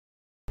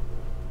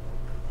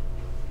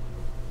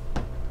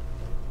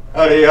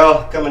Howdy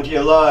y'all, coming to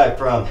you live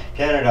from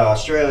Canada,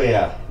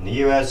 Australia, and the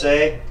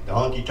USA, the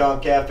Honky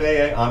Tonk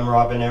Cafe. I'm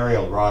Robin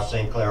Ariel, Ross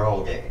St. Clair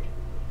Holgate.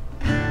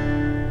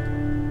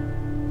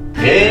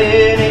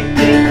 In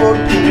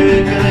 1814,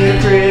 took a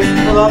little trip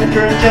along the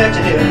current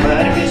Jackson Hill,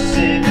 mighty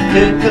Mississippi.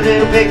 Took a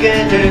little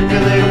bacon, took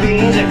a little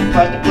beans, and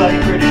fight the bloody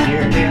British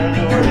near town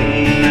New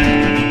Orleans.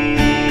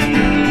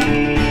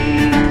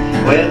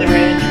 Well, they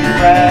ran through the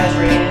rice,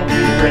 ran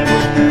through the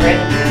brambles, ran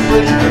through the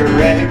bush where a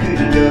rabbit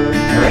couldn't go.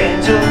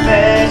 Ran so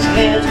fast,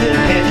 hands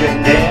couldn't catch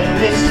him, down in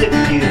Mississippi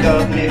to the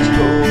Gulf of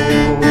Mexico.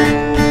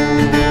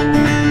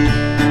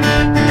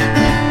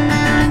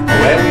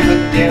 Well, we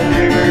looked down the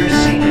river,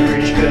 seen the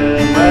British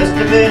come. Must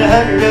have been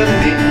 100 of them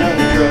beating on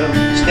the drum.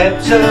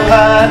 Stepped so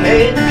high,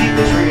 made the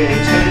people's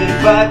rigs. Stood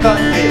by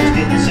cotton bales,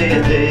 didn't say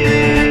a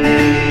thing.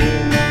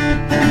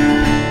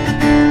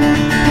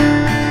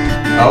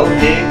 Oh,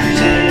 Hickory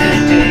said,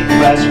 take them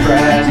by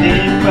surprise.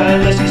 Didn't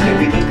find Lusky, still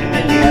we looked him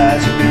in the eye.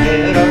 So we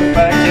held our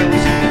fire till we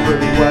seen the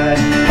pearly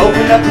wise.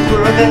 Opened up the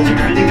world, guns are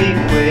really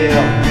beating well.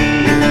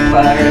 We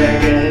fired our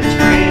guns,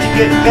 British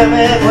kept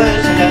coming.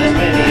 Wasn't as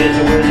many as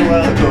there was a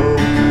while ago.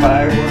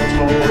 Fired once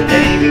more,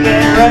 they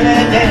began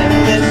running down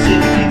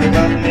Mississippi, the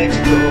Gulf of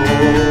Mexico.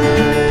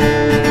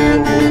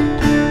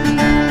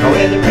 Oh,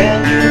 well, they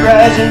ran through the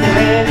rise and they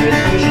ran through the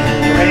bushes and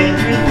they ran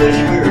through the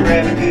bushes where a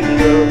rabbit couldn't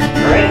go.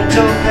 Ran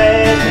so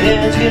fast, the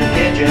hens couldn't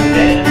catch them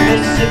down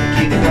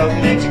Mississippi, the Gulf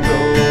of Mexico.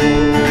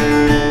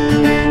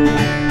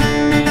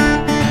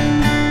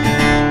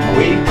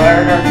 We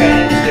fired our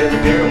cannons till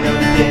the barrel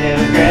melted down.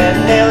 Grabbed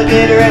an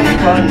alligator and we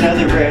fought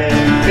another round.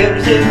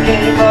 Filled as if a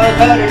cannonball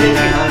powder is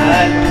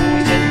behind. When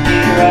we set the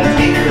gator out, the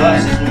gator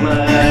lost his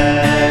mind.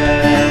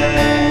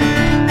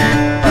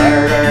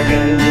 Fired our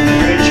guns and the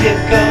British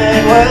kept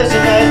coming.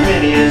 Wasn't as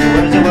many as there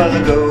was a while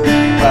ago.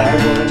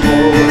 Fired once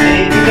more,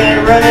 they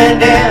began running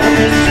down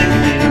Mississippi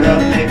to the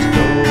Gulf of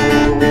Mexico.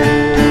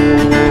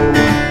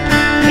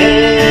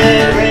 Yeah,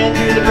 they ran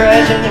through the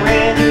brush and they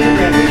ran through the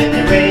brambles and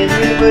they ran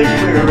through the bushes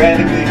where a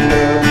rabbit couldn't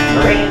go.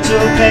 Ran so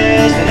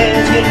fast the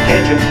hands couldn't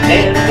catch him,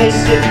 and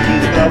Mississippi to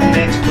the Gulf of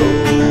Mexico.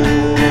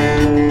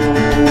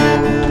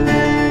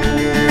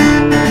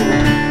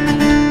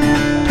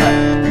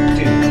 1,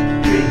 2,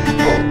 3,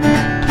 4.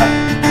 1,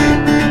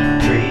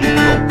 2, 3,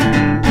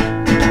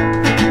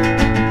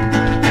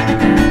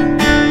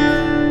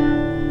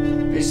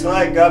 4. Peace and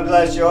light. God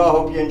bless you all.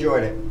 Hope you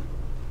enjoyed it.